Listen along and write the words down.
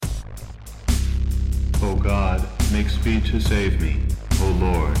O God, make speed to save me. O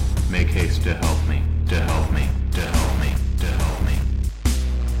Lord, make haste to help me, to help me, to help me, to help me.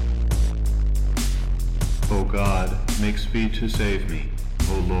 O God, make speed to save me.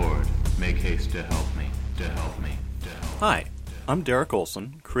 O Lord, make haste to help me, to help me, to help me. Hi, I'm Derek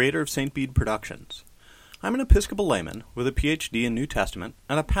Olson, creator of St. Bede Productions. I'm an Episcopal layman with a PhD in New Testament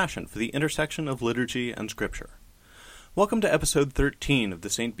and a passion for the intersection of liturgy and Scripture. Welcome to episode 13 of the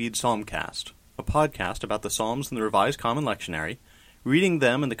St. Bede Psalmcast, a podcast about the Psalms in the Revised Common Lectionary, reading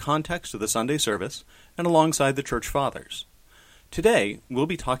them in the context of the Sunday service and alongside the Church Fathers. Today, we'll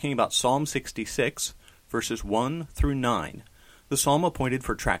be talking about Psalm 66, verses 1 through 9, the psalm appointed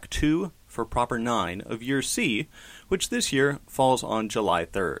for track 2 for proper 9 of year C, which this year falls on July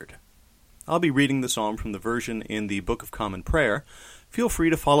 3rd. I'll be reading the psalm from the version in the Book of Common Prayer. Feel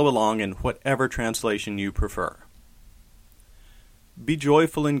free to follow along in whatever translation you prefer. Be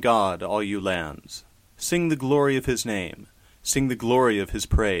joyful in God, all you lands. Sing the glory of his name. Sing the glory of his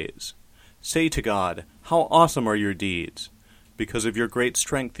praise. Say to God, how awesome are your deeds! Because of your great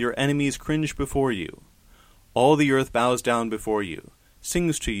strength your enemies cringe before you. All the earth bows down before you,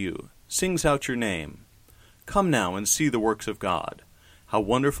 sings to you, sings out your name. Come now and see the works of God, how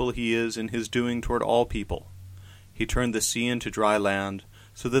wonderful he is in his doing toward all people. He turned the sea into dry land,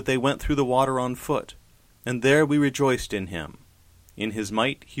 so that they went through the water on foot, and there we rejoiced in him. In his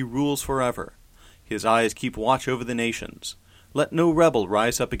might he rules forever. His eyes keep watch over the nations. Let no rebel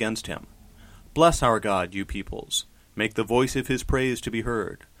rise up against him. Bless our God, you peoples. Make the voice of his praise to be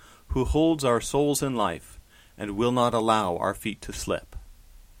heard, who holds our souls in life, and will not allow our feet to slip.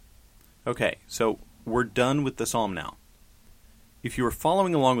 Okay, so we're done with the psalm now. If you were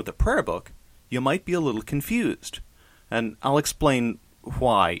following along with the prayer book, you might be a little confused, and I'll explain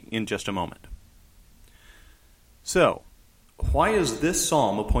why in just a moment. So, why is this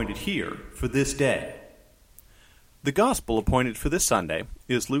psalm appointed here for this day? The gospel appointed for this Sunday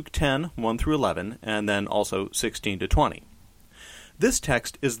is Luke 10, 1 through 11, and then also 16 to 20. This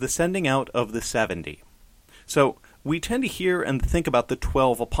text is the sending out of the 70. So, we tend to hear and think about the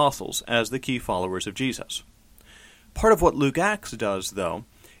 12 apostles as the key followers of Jesus. Part of what Luke Acts does, though,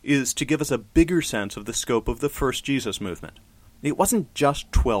 is to give us a bigger sense of the scope of the first Jesus movement. It wasn't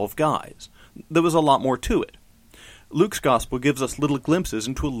just 12 guys. There was a lot more to it. Luke's gospel gives us little glimpses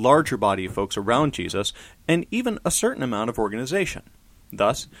into a larger body of folks around Jesus, and even a certain amount of organization.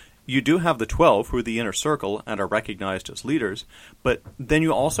 Thus, you do have the 12 who are the inner circle and are recognized as leaders, but then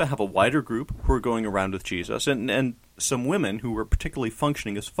you also have a wider group who are going around with Jesus, and some women who were particularly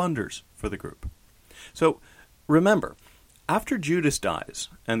functioning as funders for the group. So, remember, after Judas dies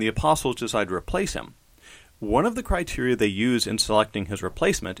and the apostles decide to replace him, one of the criteria they use in selecting his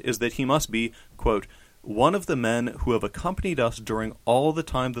replacement is that he must be, quote, one of the men who have accompanied us during all the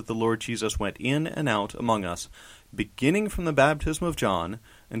time that the Lord Jesus went in and out among us, beginning from the baptism of John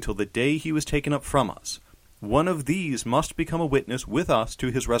until the day he was taken up from us. One of these must become a witness with us to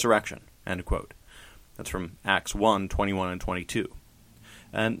his resurrection, end quote. That's from Acts 1, 21 and 22.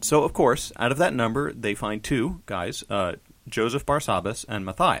 And so, of course, out of that number, they find two guys, Joseph Barsabbas and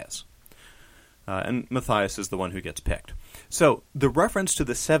Matthias. And Matthias is the one who gets picked. So, the reference to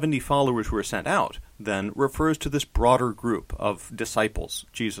the 70 followers who were sent out, then, refers to this broader group of disciples,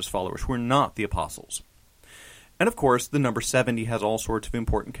 Jesus followers, who are not the apostles. And of course, the number 70 has all sorts of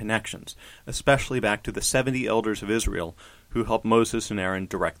important connections, especially back to the 70 elders of Israel who helped Moses and Aaron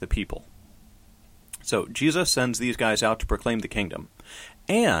direct the people. So, Jesus sends these guys out to proclaim the kingdom.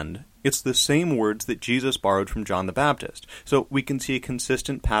 And it's the same words that Jesus borrowed from John the Baptist, so we can see a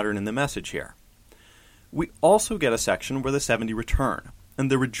consistent pattern in the message here. We also get a section where the 70 return,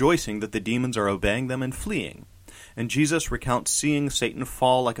 and they're rejoicing that the demons are obeying them and fleeing. And Jesus recounts seeing Satan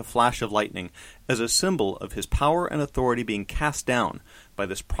fall like a flash of lightning as a symbol of his power and authority being cast down by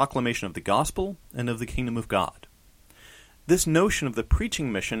this proclamation of the gospel and of the kingdom of God. This notion of the preaching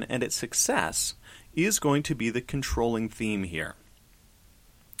mission and its success is going to be the controlling theme here.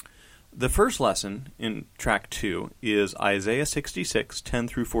 The first lesson in track 2 is Isaiah 66, 10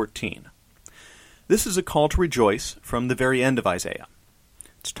 through 14. This is a call to rejoice from the very end of Isaiah.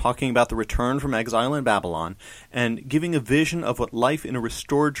 It's talking about the return from exile in Babylon and giving a vision of what life in a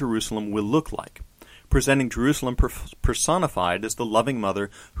restored Jerusalem will look like, presenting Jerusalem personified as the loving mother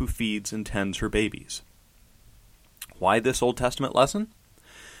who feeds and tends her babies. Why this Old Testament lesson?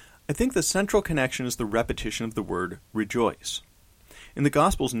 I think the central connection is the repetition of the word rejoice. In the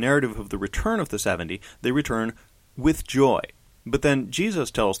Gospel's narrative of the return of the 70, they return with joy. But then Jesus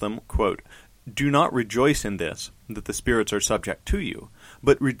tells them, quote, do not rejoice in this, that the spirits are subject to you,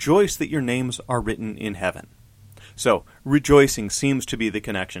 but rejoice that your names are written in heaven. So, rejoicing seems to be the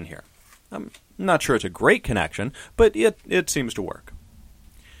connection here. I'm not sure it's a great connection, but it seems to work.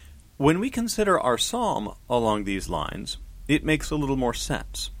 When we consider our psalm along these lines, it makes a little more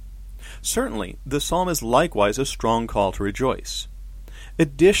sense. Certainly, the psalm is likewise a strong call to rejoice.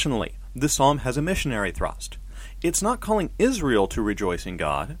 Additionally, the psalm has a missionary thrust. It's not calling Israel to rejoice in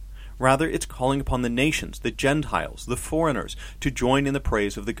God. Rather, it's calling upon the nations, the Gentiles, the foreigners, to join in the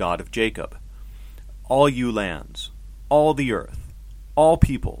praise of the God of Jacob. All you lands, all the earth, all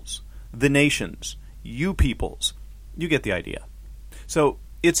peoples, the nations, you peoples, you get the idea. So,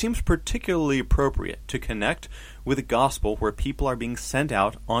 it seems particularly appropriate to connect with a gospel where people are being sent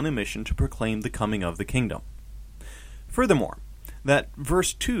out on a mission to proclaim the coming of the kingdom. Furthermore, that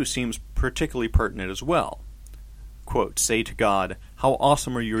verse 2 seems particularly pertinent as well. Quote, "Say to God, how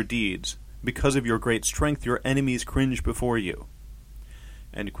awesome are your deeds! Because of your great strength, your enemies cringe before you."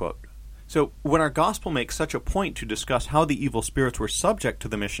 End quote. So, when our gospel makes such a point to discuss how the evil spirits were subject to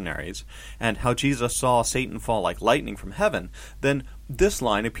the missionaries, and how Jesus saw Satan fall like lightning from heaven, then this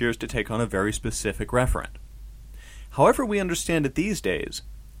line appears to take on a very specific referent. However we understand it these days,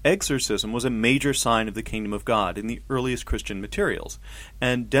 exorcism was a major sign of the kingdom of God in the earliest Christian materials,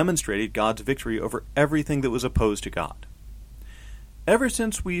 and demonstrated God's victory over everything that was opposed to God. Ever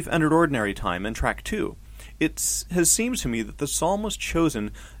since we've entered ordinary time and track 2, it has seemed to me that the psalm was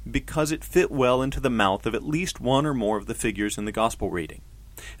chosen because it fit well into the mouth of at least one or more of the figures in the gospel reading.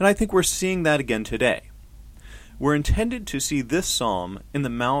 And I think we're seeing that again today. We're intended to see this psalm in the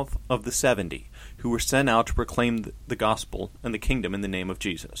mouth of the 70, who were sent out to proclaim the gospel and the kingdom in the name of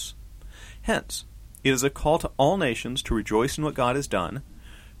Jesus. Hence, it is a call to all nations to rejoice in what God has done,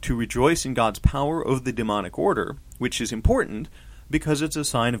 to rejoice in God's power over the demonic order, which is important because it's a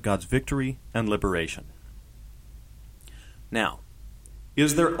sign of God's victory and liberation. Now,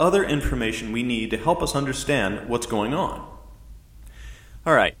 is there other information we need to help us understand what's going on?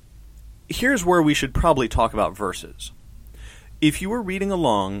 All right, here's where we should probably talk about verses. If you were reading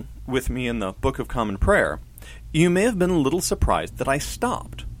along with me in the Book of Common Prayer, you may have been a little surprised that I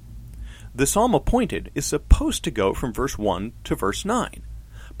stopped. The psalm appointed is supposed to go from verse 1 to verse 9,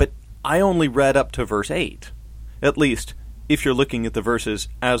 but I only read up to verse 8, at least if you're looking at the verses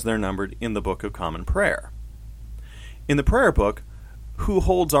as they're numbered in the Book of Common Prayer. In the prayer book, "Who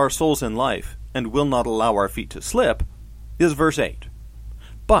holds our souls in life and will not allow our feet to slip," is verse 8.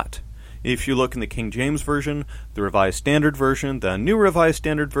 But if you look in the King James Version, the Revised Standard Version, the New Revised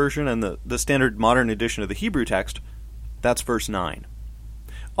Standard Version, and the Standard Modern Edition of the Hebrew text, that's verse 9.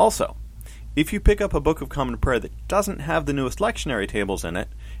 Also, if you pick up a Book of Common Prayer that doesn't have the newest lectionary tables in it,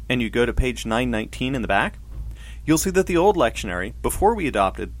 and you go to page 919 in the back, you'll see that the old lectionary, before we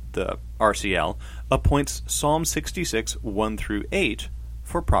adopted the RCL, appoints Psalm 66, 1 through 8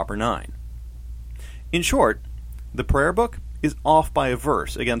 for proper 9. In short, the prayer book is off by a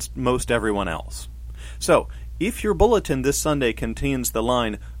verse against most everyone else. So, if your bulletin this Sunday contains the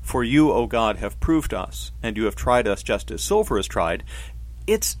line, "For you, O God, have proved us, and you have tried us just as silver is tried,"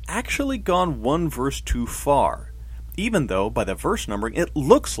 it's actually gone one verse too far, even though by the verse numbering it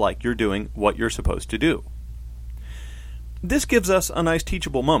looks like you're doing what you're supposed to do. This gives us a nice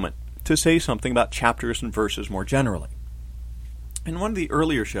teachable moment to say something about chapters and verses more generally. In one of the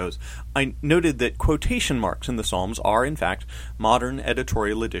earlier shows, I noted that quotation marks in the Psalms are, in fact, modern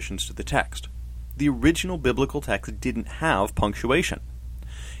editorial additions to the text. The original biblical text didn't have punctuation.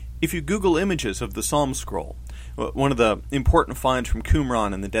 If you Google images of the Psalm scroll, one of the important finds from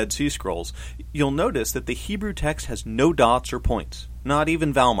Qumran and the Dead Sea Scrolls, you'll notice that the Hebrew text has no dots or points, not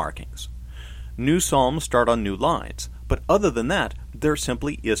even vowel markings. New Psalms start on new lines, but other than that, there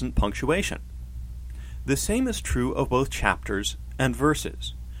simply isn't punctuation. The same is true of both chapters and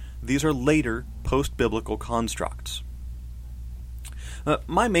verses. These are later, post-biblical constructs.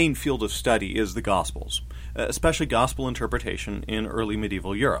 My main field of study is the Gospels, especially Gospel interpretation in early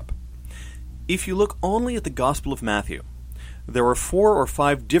medieval Europe. If you look only at the Gospel of Matthew, there are 4 or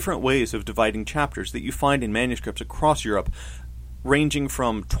 5 different ways of dividing chapters that you find in manuscripts across Europe, ranging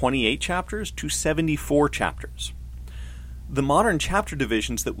from 28 chapters to 74 chapters. The modern chapter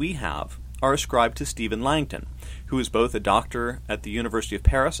divisions that we have are ascribed to Stephen Langton, who is both a doctor at the University of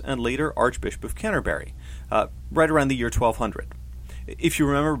Paris and later Archbishop of Canterbury, right around the year 1200. If you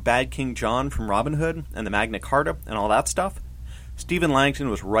remember Bad King John from Robin Hood and the Magna Carta and all that stuff, Stephen Langton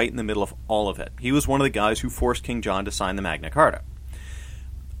was right in the middle of all of it. He was one of the guys who forced King John to sign the Magna Carta.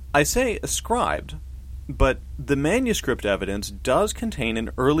 I say ascribed, but the manuscript evidence does contain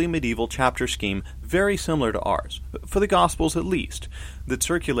an early medieval chapter scheme very similar to ours, for the Gospels at least, that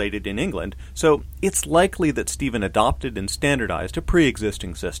circulated in England, so it's likely that Stephen adopted and standardized a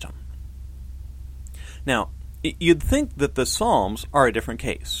pre-existing system. Now, you'd think that the Psalms are a different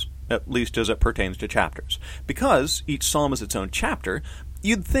case. at least as it pertains to chapters. Because each psalm is its own chapter,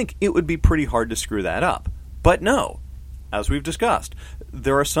 you'd think it would be pretty hard to screw that up. But no. As we've discussed,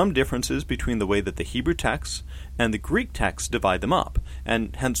 there are some differences between the way that the Hebrew texts and the Greek texts divide them up,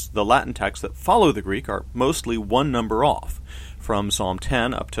 and hence the Latin texts that follow the Greek are mostly one number off, from Psalm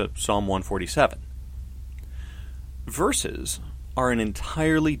 10 up to Psalm 147. Verses are an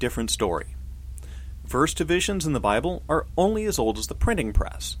entirely different story. Verse divisions in the Bible are only as old as the printing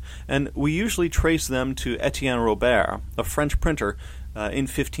press, and we usually trace them to Etienne Robert, a French printer, in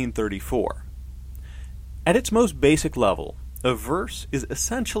 1534. At its most basic level, a verse is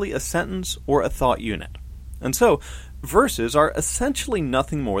essentially a sentence or a thought unit. And so, verses are essentially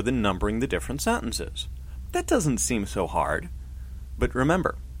nothing more than numbering the different sentences. That doesn't seem so hard. But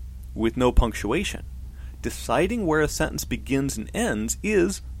remember, with no punctuation, deciding where a sentence begins and ends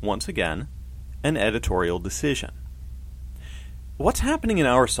is, once again, an editorial decision. What's happening in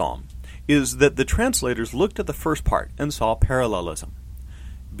our psalm is that the translators looked at the first part and saw parallelism.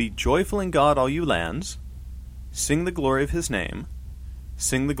 Be joyful in God, all you lands. Sing the glory of his name.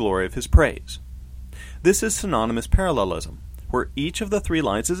 Sing the glory of his praise. This is synonymous parallelism, where each of the three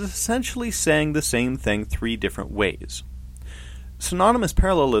lines is essentially saying the same thing three different ways. Synonymous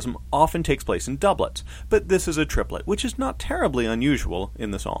parallelism often takes place in doublets, but this is a triplet, which is not terribly unusual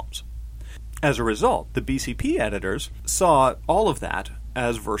in the Psalms. As a result, the BCP editors saw all of that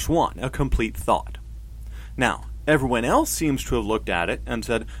as verse 1, a complete thought. Now, everyone else seems to have looked at it and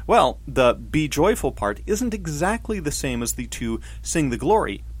said, well, the be joyful part isn't exactly the same as the two sing the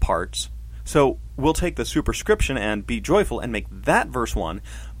glory parts, so we'll take the superscription and be joyful and make that verse 1,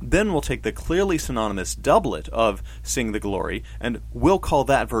 then we'll take the clearly synonymous doublet of sing the glory and we'll call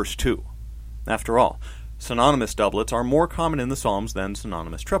that verse 2. After all, synonymous doublets are more common in the Psalms than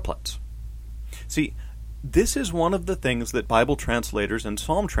synonymous triplets. See, this is one of the things that Bible translators and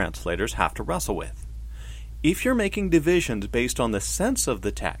Psalm translators have to wrestle with. If you're making divisions based on the sense of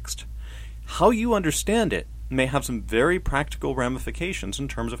the text, how you understand it may have some very practical ramifications in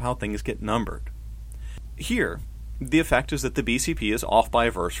terms of how things get numbered. Here, the effect is that the BCP is off by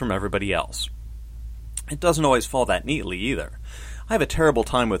a verse from everybody else. It doesn't always fall that neatly either. I have a terrible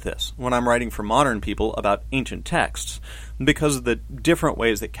time with this when I'm writing for modern people about ancient texts, because of the different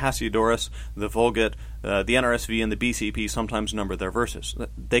ways that Cassiodorus, the Vulgate, the NRSV, and the BCP sometimes number their verses.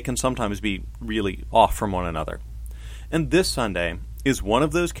 They can sometimes be really off from one another. And this Sunday is one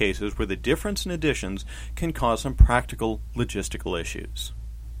of those cases where the difference in editions can cause some practical logistical issues.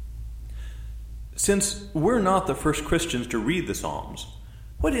 Since we're not the first Christians to read the Psalms,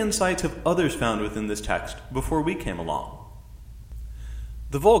 what insights have others found within this text before we came along?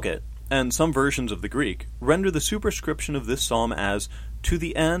 The Vulgate, and some versions of the Greek, render the superscription of this psalm as, to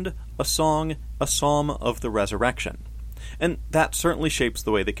the end, a song, a psalm of the resurrection. And that certainly shapes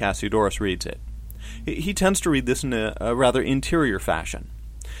the way that Cassiodorus reads it. He tends to read this in a rather interior fashion.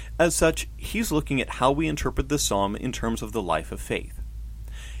 As such, he's looking at how we interpret this psalm in terms of the life of faith.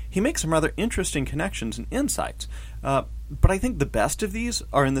 He makes some rather interesting connections and insights, but I think the best of these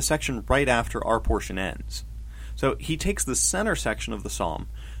are in the section right after our portion ends. So he takes the center section of the psalm,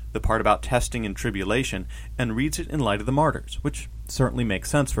 the part about testing and tribulation, and reads it in light of the martyrs, which certainly makes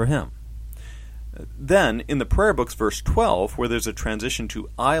sense for him. Then, in the prayer book's verse 12, where there's a transition to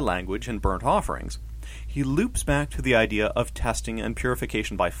I language and burnt offerings, he loops back to the idea of testing and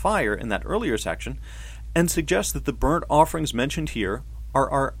purification by fire in that earlier section, and suggests that the burnt offerings mentioned here are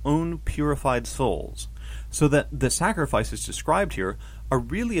our own purified souls, so that the sacrifices described here are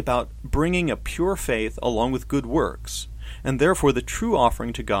really about bringing a pure faith along with good works, and therefore the true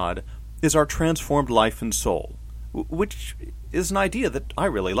offering to God is our transformed life and soul, which is an idea that I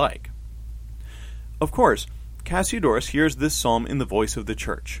really like. Of course, Cassiodorus hears this psalm in the voice of the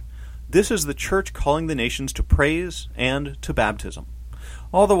church. This is the church calling the nations to praise and to baptism.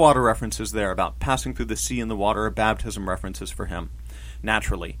 All the water references there about passing through the sea in the water are baptism references for him.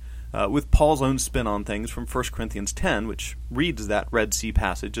 Naturally, with Paul's own spin on things from 1 Corinthians 10, which reads that Red Sea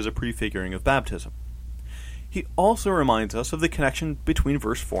passage as a prefiguring of baptism. He also reminds us of the connection between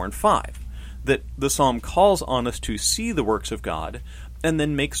verse 4 and 5, that the psalm calls on us to see the works of God, and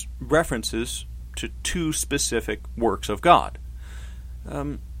then makes references to two specific works of God.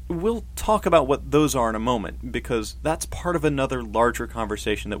 We'll talk about what those are in a moment, because that's part of another larger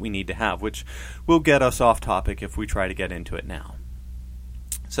conversation that we need to have, which will get us off topic if we try to get into it now.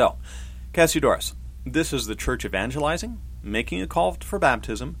 So, Cassiodorus, this is the church evangelizing, making a call for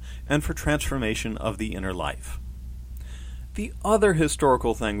baptism, and for transformation of the inner life. The other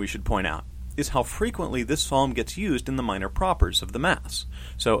historical thing we should point out is how frequently this psalm gets used in the minor propers of the Mass.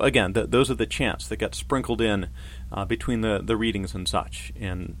 So again, those are the chants that get sprinkled in between the readings and such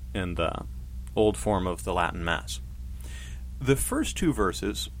in the old form of the Latin Mass. The first two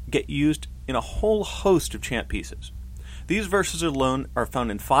verses get used in a whole host of chant pieces. These verses alone are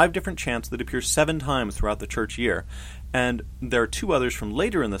found in 5 different chants that appear 7 times throughout the church year, and there are 2 others from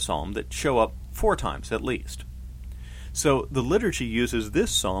later in the psalm that show up 4 times at least. So the liturgy uses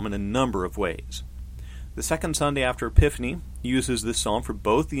this psalm in a number of ways. The second Sunday after Epiphany uses this psalm for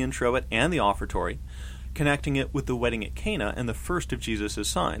both the introit and the offertory, connecting it with the wedding at Cana and the first of Jesus'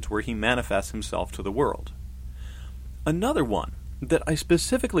 signs, where he manifests himself to the world. Another one that I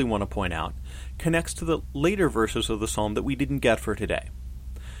specifically want to point out connects to the later verses of the psalm that we didn't get for today.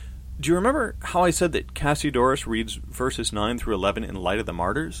 Do you remember how I said that Cassiodorus reads verses 9 through 11 in light of the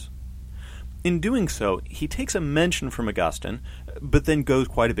martyrs? In doing so, he takes a mention from Augustine, but then goes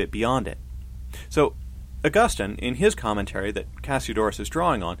quite a bit beyond it. So, Augustine, in his commentary that Cassiodorus is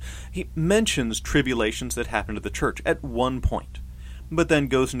drawing on, he mentions tribulations that happen to the church at one point, but then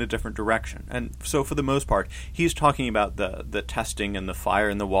goes in a different direction. And so for the most part, he's talking about the testing and the fire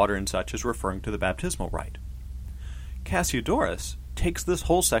and the water and such as referring to the baptismal rite. Cassiodorus takes this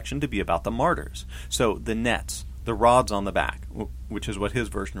whole section to be about the martyrs. So the nets, the rods on the back, which is what his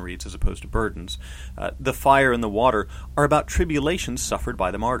version reads as opposed to burdens, the fire and the water are about tribulations suffered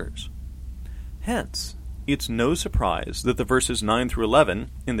by the martyrs. Hence, it's no surprise that the verses 9 through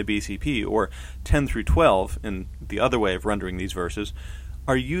 11 in the BCP, or 10 through 12 in the other way of rendering these verses,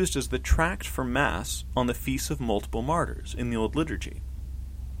 are used as the tract for Mass on the Feasts of Multiple Martyrs in the Old Liturgy.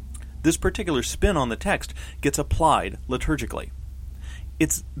 This particular spin on the text gets applied liturgically.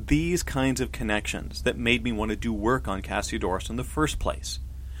 It's these kinds of connections that made me want to do work on Cassiodorus in the first place.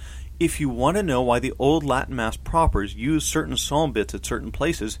 If you want to know why the old Latin Mass propers use certain psalm bits at certain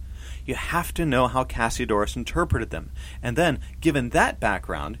places, you have to know how Cassiodorus interpreted them, and then, given that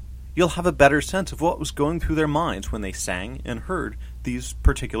background, you'll have a better sense of what was going through their minds when they sang and heard these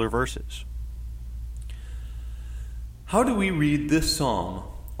particular verses. How do we read this psalm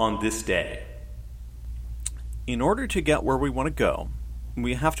on this day? In order to get where we want to go,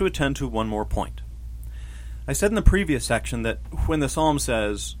 we have to attend to one more point. I said in the previous section that when the psalm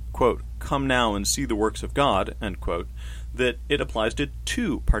says, quote, "Come now and see the works of God," end quote, that it applies to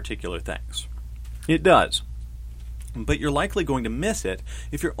 2 particular things. It does, but you're likely going to miss it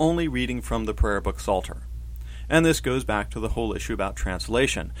if you're only reading from the prayer book Psalter. And this goes back to the whole issue about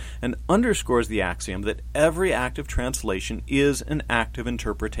translation, and underscores the axiom that every act of translation is an act of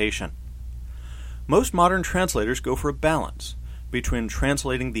interpretation. Most modern translators go for a balance between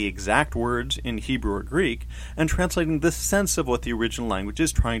translating the exact words in Hebrew or Greek and translating the sense of what the original language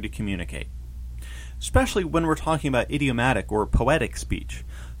is trying to communicate. Especially when we're talking about idiomatic or poetic speech,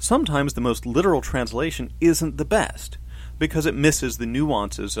 sometimes the most literal translation isn't the best, because it misses the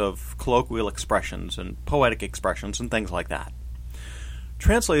nuances of colloquial expressions and poetic expressions and things like that.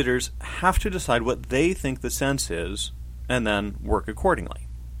 Translators have to decide what they think the sense is, and then work accordingly.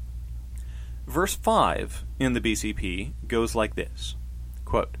 Verse 5 in the BCP goes like this,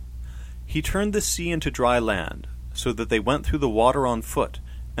 quote, "He turned the sea into dry land, so that they went through the water on foot,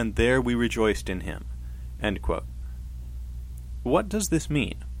 and there we rejoiced in him." End quote. What does this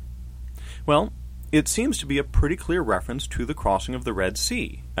mean? Well, it seems to be a pretty clear reference to the crossing of the Red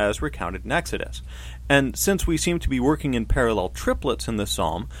Sea, as recounted in Exodus. And since we seem to be working in parallel triplets in this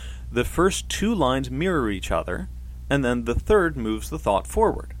psalm, the first 2 lines mirror each other, and then the third moves the thought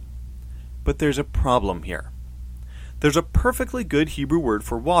forward. But there's a problem here. There's a perfectly good Hebrew word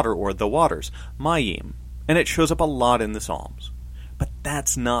for water or the waters, mayim, and it shows up a lot in the Psalms. But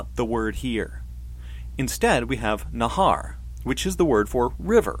that's not the word here. Instead, we have nahar, which is the word for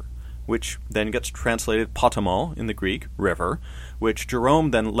river, which then gets translated potamo in the Greek, river, which Jerome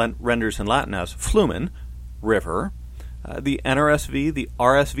then renders in Latin as flumen, river. The NRSV, the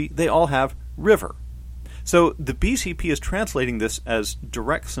RSV, they all have river. So the BCP is translating this as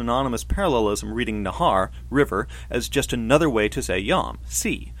direct synonymous parallelism, reading nahar, river, as just another way to say yam,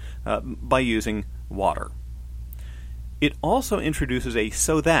 sea, by using water. It also introduces a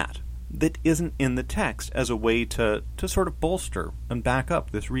so that isn't in the text as a way to sort of bolster and back up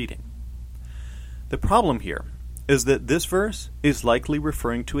this reading. The problem here is that this verse is likely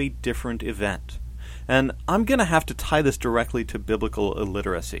referring to a different event, and I'm going to have to tie this directly to biblical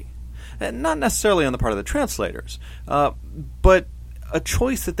illiteracy. Not necessarily on the part of the translators, but a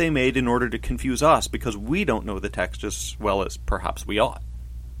choice that they made in order to confuse us because we don't know the text as well as perhaps we ought.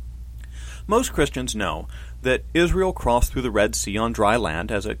 Most Christians know that Israel crossed through the Red Sea on dry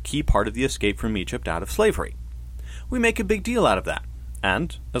land as a key part of the escape from Egypt out of slavery. We make a big deal out of that,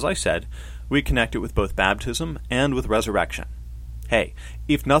 and, as I said, We connect it with both baptism and with resurrection. Hey,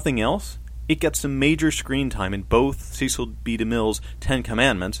 if nothing else, it gets some major screen time in both Cecil B. DeMille's Ten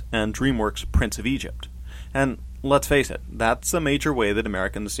Commandments and DreamWorks' Prince of Egypt. And let's face it, that's a major way that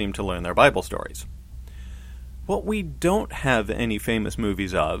Americans seem to learn their Bible stories. What we don't have any famous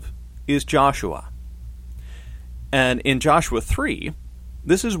movies of is Joshua. And in Joshua 3,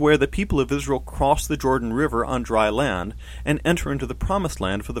 this is where the people of Israel cross the Jordan River on dry land and enter into the Promised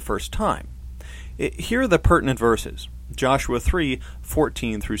Land for the first time. Here are the pertinent verses. Joshua 3,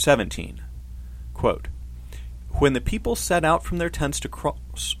 14 through 17. Quote, "When the people set out from their tents to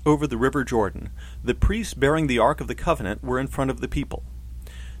cross over the river Jordan, the priests bearing the Ark of the Covenant were in front of the people.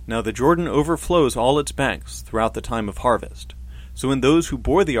 Now the Jordan overflows all its banks throughout the time of harvest. So when those who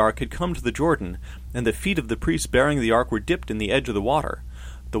bore the ark had come to the Jordan, and the feet of the priests bearing the ark were dipped in the edge of the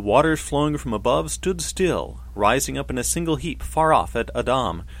waters flowing from above stood still, rising up in a single heap far off at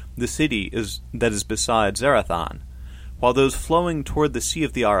Adam, the city that is beside Zarethan, while those flowing toward the sea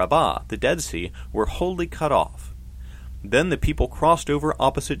of the Arabah, the Dead Sea, were wholly cut off. Then the people crossed over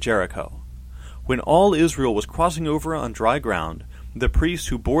opposite Jericho. When all Israel was crossing over on dry ground, the priests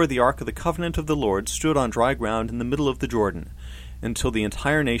who bore the Ark of the Covenant of the Lord stood on dry ground in the middle of the Jordan, until the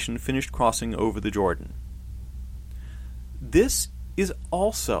entire nation finished crossing over the Jordan." This is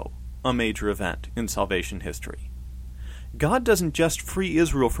also a major event in salvation history. God doesn't just free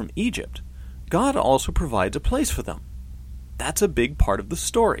Israel from Egypt, God also provides a place for them. That's a big part of the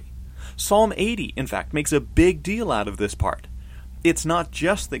story. Psalm 80, in fact, makes a big deal out of this part. It's not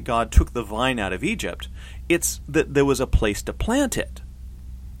just that God took the vine out of Egypt, it's that there was a place to plant it.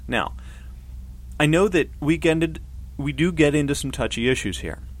 Now, I know that we do get into some touchy issues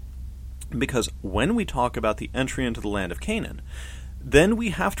here, because when we talk about the entry into the land of Canaan, then we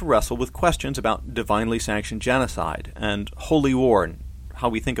have to wrestle with questions about divinely sanctioned genocide and holy war and how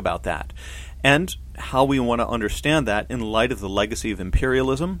we think about that, and how we want to understand that in light of the legacy of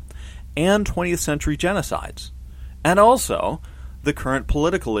imperialism and 20th century genocides, and also the current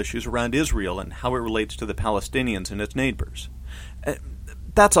political issues around Israel and how it relates to the Palestinians and its neighbors.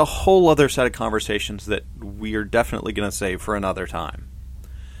 That's a whole other set of conversations that we are definitely going to save for another time.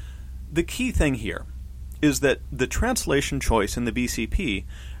 The key thing here is that the translation choice in the BCP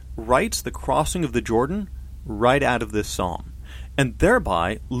writes the crossing of the Jordan right out of this psalm, and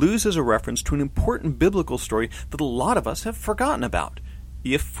thereby loses a reference to an important biblical story that a lot of us have forgotten about,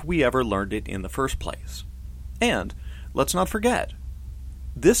 if we ever learned it in the first place. And let's not forget,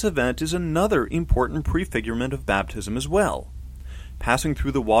 this event is another important prefigurement of baptism as well. Passing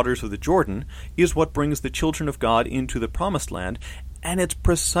through the waters of the Jordan is what brings the children of God into the Promised Land, and it's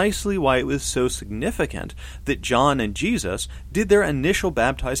precisely why it was so significant that John and Jesus did their initial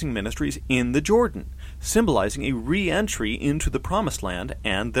baptizing ministries in the Jordan, symbolizing a re-entry into the Promised Land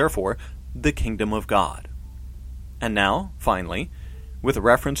and, therefore, the kingdom of God. And now, finally, with a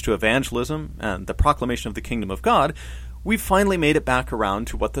reference to evangelism and the proclamation of the kingdom of God, we've finally made it back around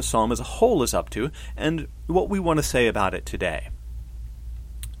to what the psalm as a whole is up to and what we want to say about it today.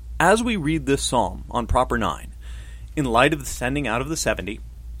 As we read this psalm on Proper 9, in light of the sending out of the 70,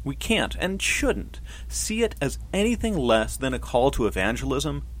 we can't and shouldn't see it as anything less than a call to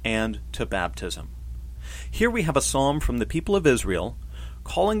evangelism and to baptism. Here we have a psalm from the people of Israel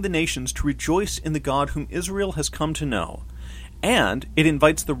calling the nations to rejoice in the God whom Israel has come to know, and it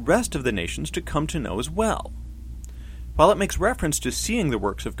invites the rest of the nations to come to know as well. While it makes reference to seeing the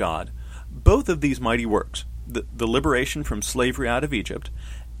works of God, both of these mighty works, the liberation from slavery out of Egypt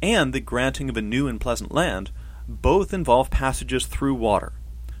and the granting of a new and pleasant land, both involve passages through water.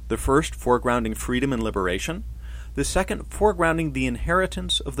 The first foregrounding freedom and liberation, the second foregrounding the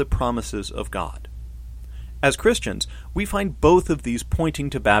inheritance of the promises of God. As Christians, we find both of these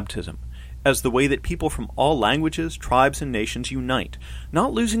pointing to baptism as the way that people from all languages, tribes, and nations unite,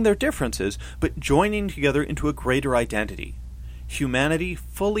 not losing their differences, but joining together into a greater identity. Humanity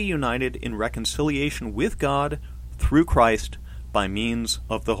fully united in reconciliation with God through Christ by means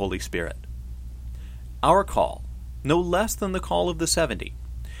of the Holy Spirit. Our call, no less than the call of the 70,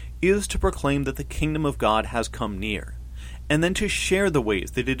 is to proclaim that the kingdom of God has come near, and then to share the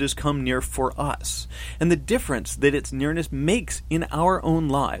ways that it has come near for us, and the difference that its nearness makes in our own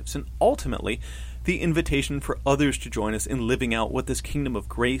lives, and ultimately the invitation for others to join us in living out what this kingdom of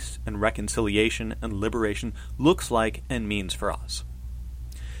grace and reconciliation and liberation looks like and means for us.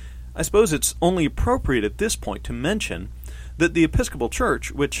 I suppose it's only appropriate at this point to mention that the Episcopal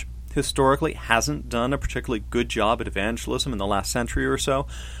Church, which historically hasn't done a particularly good job at evangelism in the last century or so,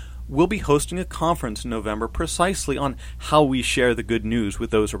 will be hosting a conference in November precisely on how we share the good news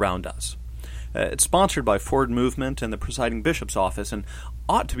with those around us. It's sponsored by Forward Movement and the Presiding Bishop's Office and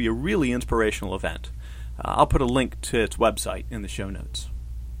ought to be a really inspirational event. I'll put a link to its website in the show notes.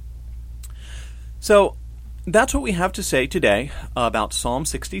 So, that's what we have to say today about Psalm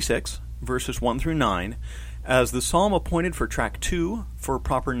 66, verses 1 through 9, as the psalm appointed for track 2 for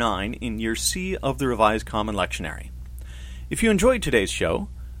proper 9 in year C of the Revised Common Lectionary. If you enjoyed today's show,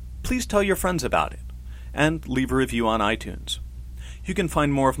 please tell your friends about it, and leave a review on iTunes. You can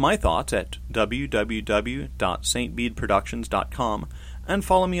find more of my thoughts at www.stbedeproductions.com and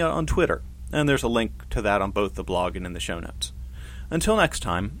follow me on Twitter, and there's a link to that on both the blog and in the show notes. Until next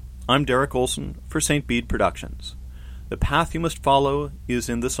time, I'm Derek Olson for St. Bede Productions. The path you must follow is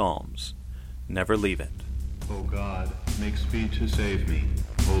in the Psalms. Never leave it. O God, make speed to save me.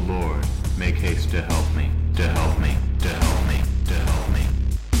 O Lord, make haste to help me, to help me, to help me, to help me.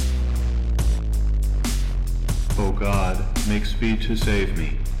 O God, make speed to save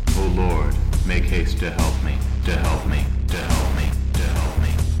me. O Lord, make haste to help me, to help me.